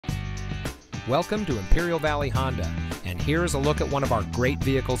Welcome to Imperial Valley Honda, and here's a look at one of our great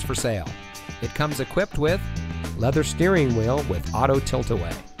vehicles for sale. It comes equipped with leather steering wheel with auto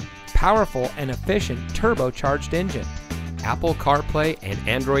tilt-away, powerful and efficient turbocharged engine, Apple CarPlay and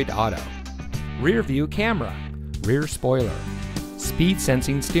Android Auto, rear view camera, rear spoiler, speed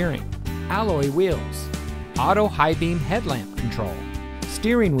sensing steering, alloy wheels, auto high beam headlamp control,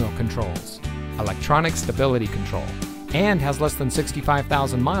 steering wheel controls, electronic stability control, and has less than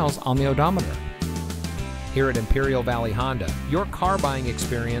 65,000 miles on the odometer. Here at Imperial Valley Honda, your car buying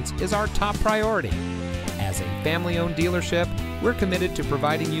experience is our top priority. As a family-owned dealership, we're committed to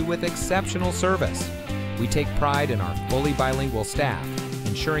providing you with exceptional service. We take pride in our fully bilingual staff,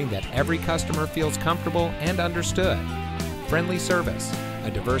 ensuring that every customer feels comfortable and understood. Friendly service,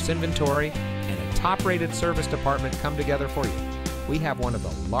 a diverse inventory, and a top-rated service department come together for you. We have one of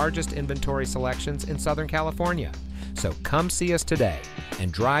the largest inventory selections in Southern California. So come see us today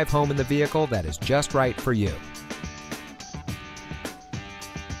and drive home in the vehicle that is just right for you.